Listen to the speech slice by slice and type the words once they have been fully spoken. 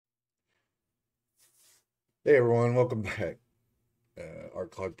Hey everyone, welcome back. Art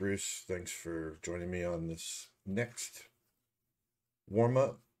Cloud Bruce, thanks for joining me on this next warm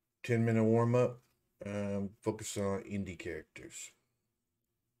up, 10-minute warm up, focus on indie characters.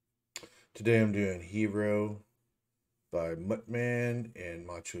 Today I'm doing Hero by Mutt-Man and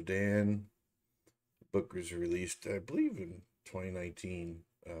Macho Dan. The book was released, I believe, in 2019,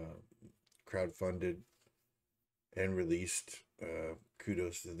 crowdfunded and released.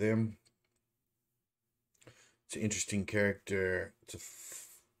 Kudos to them. It's an interesting character, it's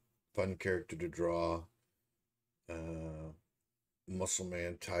a fun character to draw. Uh, Muscle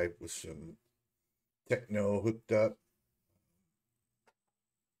man type with some techno hooked up.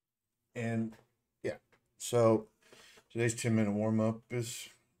 And yeah, so today's 10-minute warm up is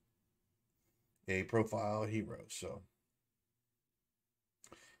a profile hero. So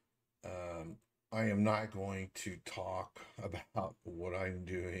um, I am not going to talk about what I'm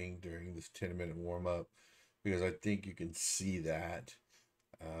doing during this 10-minute warm up because I think you can see that.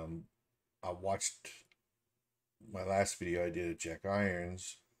 Um, I watched my last video I did at Jack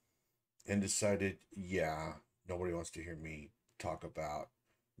Irons and decided, yeah, nobody wants to hear me talk about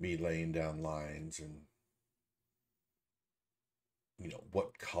me laying down lines and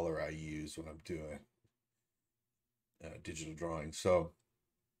what color I use when I'm doing digital drawing. So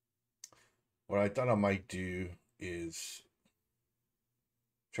what I thought I might do is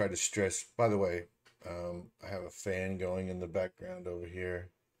try to stress. By the way, I have a fan going in the background over here.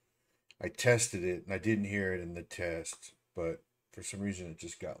 I tested it and I didn't hear it in the test, but for some reason it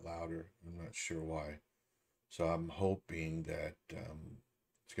just got louder. I'm not sure why. So I'm hoping that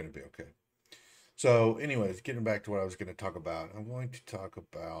it's going to be okay. So, anyways, getting back to what I was going to talk about, I'm going to talk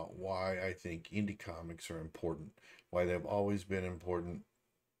about why I think indie comics are important, why they've always been important,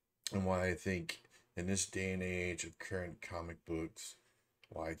 and why I think in this day and age of current comic books,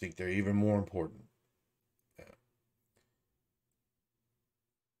 why I think they're even more important. Uh,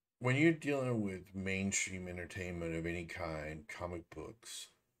 when you're dealing with mainstream entertainment of any kind, comic books,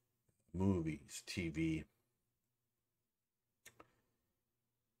 movies, TV,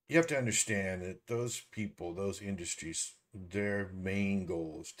 you have to understand that those people, those industries, their main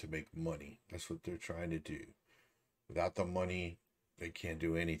goal is to make money. That's what they're trying to do. Without the money, they can't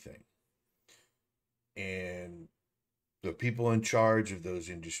do anything. And the people in charge of those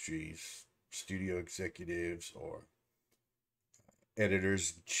industries, studio executives or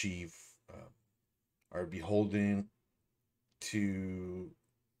editors in chief, are beholden to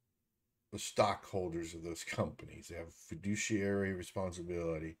the stockholders of those companies. They have fiduciary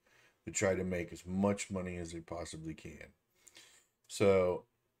responsibility to try to make as much money as they possibly can. So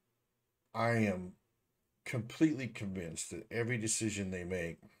I am completely convinced that every decision they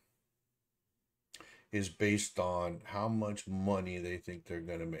make is based on how much money they think they're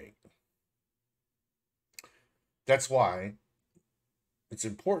going to make. That's why it's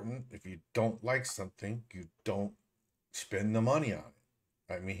important if you don't like something, you don't spend the money on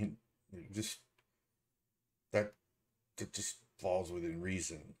it. I mean, just that that just falls within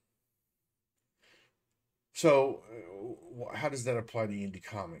reason. So, how does that apply to indie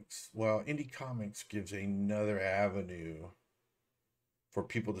comics? Well, indie comics gives another avenue for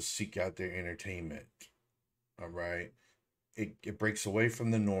people to seek out their entertainment. All right. It breaks away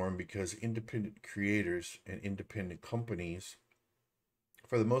from the norm because independent creators and independent companies,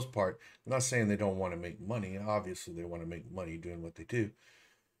 for the most part, I'm not saying they don't want to make money. Obviously, they want to make money doing what they do,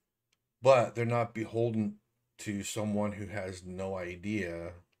 but they're not beholden to someone who has no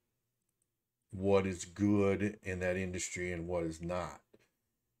idea what is good in that industry and what is not.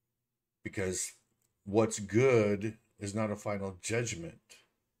 Because what's good is not a final judgment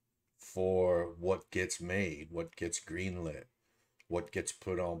for what gets made, what gets greenlit, what gets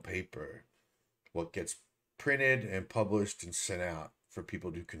put on paper, what gets printed and published and sent out for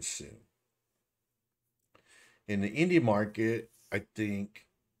people to consume. In the indie market, I think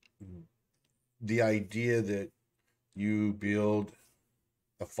the idea that you build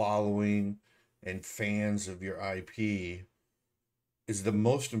a following and fans of your IP is the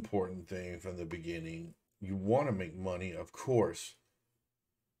most important thing from the beginning. You want to make money, of course,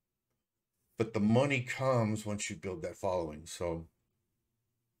 but the money comes once you build that following. So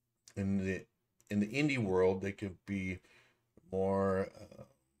in the indie world, they could be more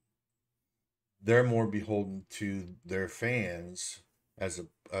they're more beholden to their fans as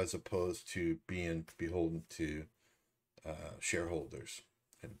opposed to being beholden to shareholders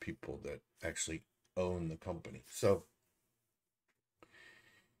and people that actually own the company. So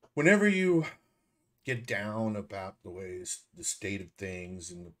whenever you get down about the ways the state of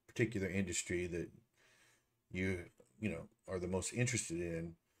things in the particular industry that you are the most interested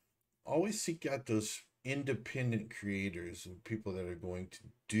in, always seek out those independent creators and people that are going to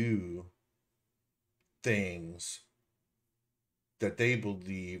do things that they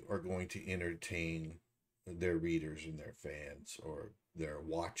believe are going to entertain their readers and their fans or their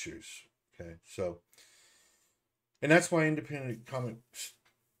watchers. Okay, so, and that's why independent comics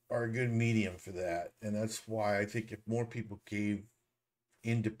are a good medium for that. And that's why I think if more people gave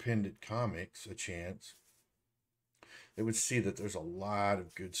independent comics a chance, they would see that there's a lot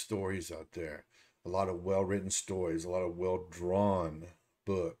of good stories out there, a lot of well-written stories, a lot of well-drawn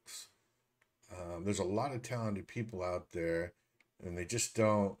books. There's a lot of talented people out there, and they just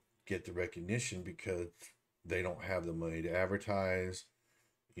don't get the recognition because they don't have the money to advertise.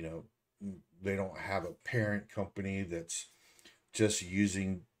 You know, they don't have a parent company that's just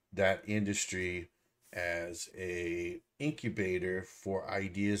using that industry as a incubator for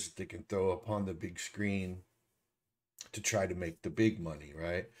ideas that they can throw upon the big screen to try to make the big money,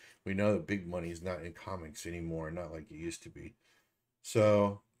 right? We know that big money is not in comics anymore, not like it used to be.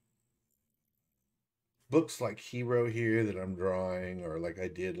 So books like Hero here that I'm drawing, or like I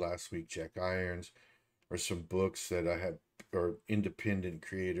did last week, Jack Irons, or some books that I have, or independent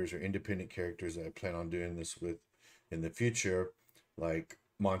creators or independent characters that I plan on doing this with in the future, like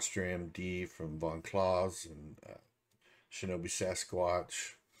Monster MD from Von Claus and Shinobi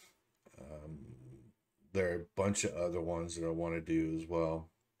Sasquatch. Um, there are a bunch of other ones that I want to do as well.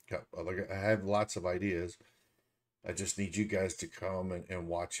 I have lots of ideas. I just need you guys to come and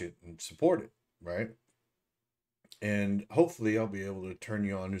watch it and support it, right? And hopefully I'll be able to turn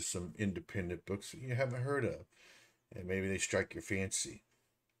you on to some independent books that you haven't heard of. And maybe they strike your fancy.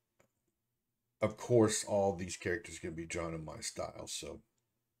 Of course, all these characters can be drawn in my style. So,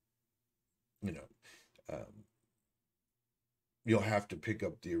 you know, you'll have to pick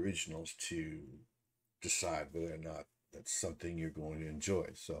up the originals to decide whether or not that's something you're going to enjoy.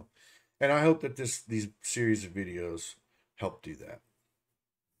 So, and I hope that these series of videos help do that.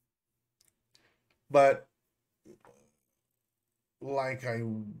 But like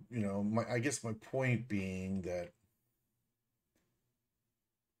I guess my point being that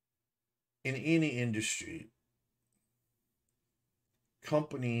in any industry,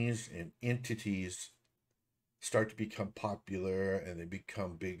 companies and entities start to become popular and they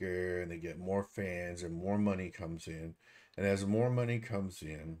become bigger and they get more fans and more money comes in. And as more money comes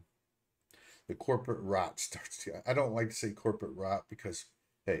in, the corporate rot starts to, I don't like to say corporate rot because,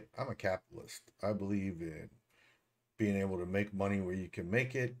 hey, I'm a capitalist. I believe in being able to make money where you can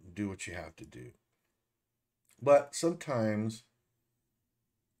make it, do what you have to do. But sometimes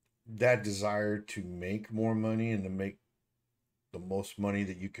that desire to make more money and to make the most money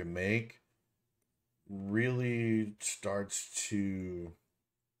that you can make really starts to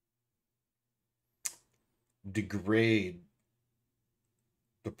degrade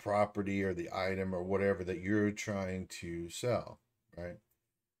the property or the item or whatever that you're trying to sell, right?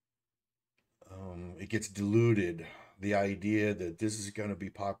 It gets diluted. The idea that this is going to be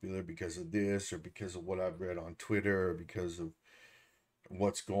popular because of this or because of what I've read on Twitter or because of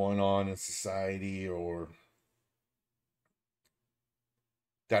what's going on in society, or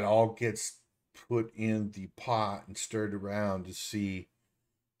that all gets put in the pot and stirred around to see,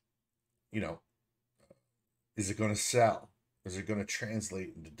 you know, is it going to sell? Is it going to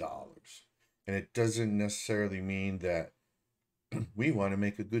translate into dollars? And it doesn't necessarily mean that we want to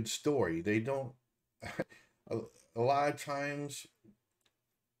make a good story. They don't, a lot of times,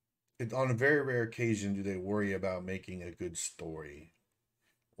 on a very rare occasion, do they worry about making a good story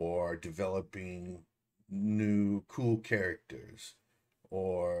or developing new cool characters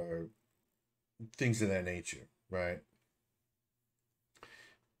or things of that nature, right?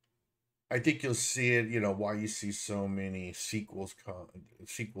 I think you'll see it, why you see so many sequels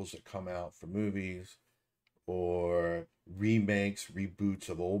that come out for movies or remakes, reboots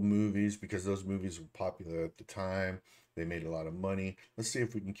of old movies because those movies were popular at the time. They made a lot of money. Let's see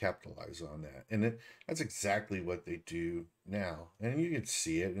if we can capitalize on that. And that's exactly what they do now. And you can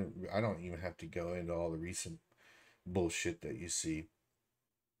see it. And I don't even have to go into all the recent bullshit that you see.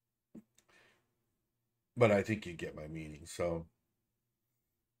 But I think you get my meaning. So,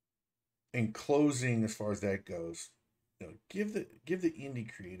 in closing, as far as that goes, give the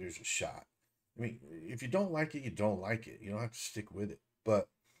indie creators a shot. I mean, if you don't like it, you don't like it. You don't have to stick with it. But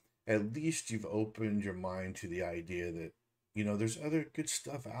at least you've opened your mind to the idea that, there's other good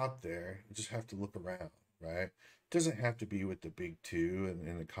stuff out there. You just have to look around, right? It doesn't have to be with the big two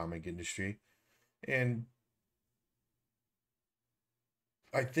in the comic industry. And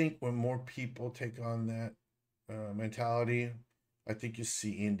I think when more people take on that mentality, I think you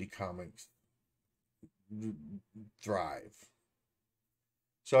see indie comics thrive.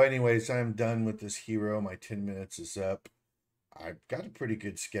 So anyways, I'm done with this hero. My 10 minutes is up. I've got a pretty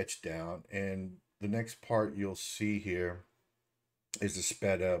good sketch down, and the next part you'll see here is the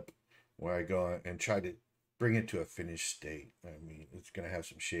sped up where I go and try to bring it to a finished state. I mean, it's going to have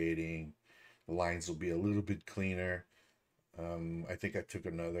some shading. The lines will be a little bit cleaner. I think I took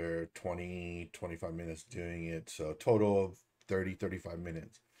another 20-25 minutes doing it. So a total of 30-35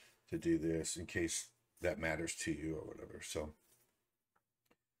 minutes to do this, in case that matters to you or whatever. So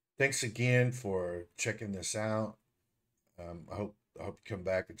thanks again for checking this out. I hope you come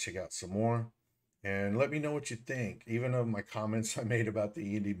back and check out some more. And let me know what you think, even of my comments I made about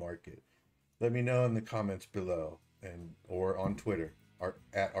the indie market. Let me know in the comments below, and or on Twitter,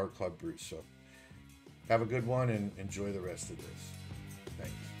 at Art Club Bruce. So have a good one and enjoy the rest of this.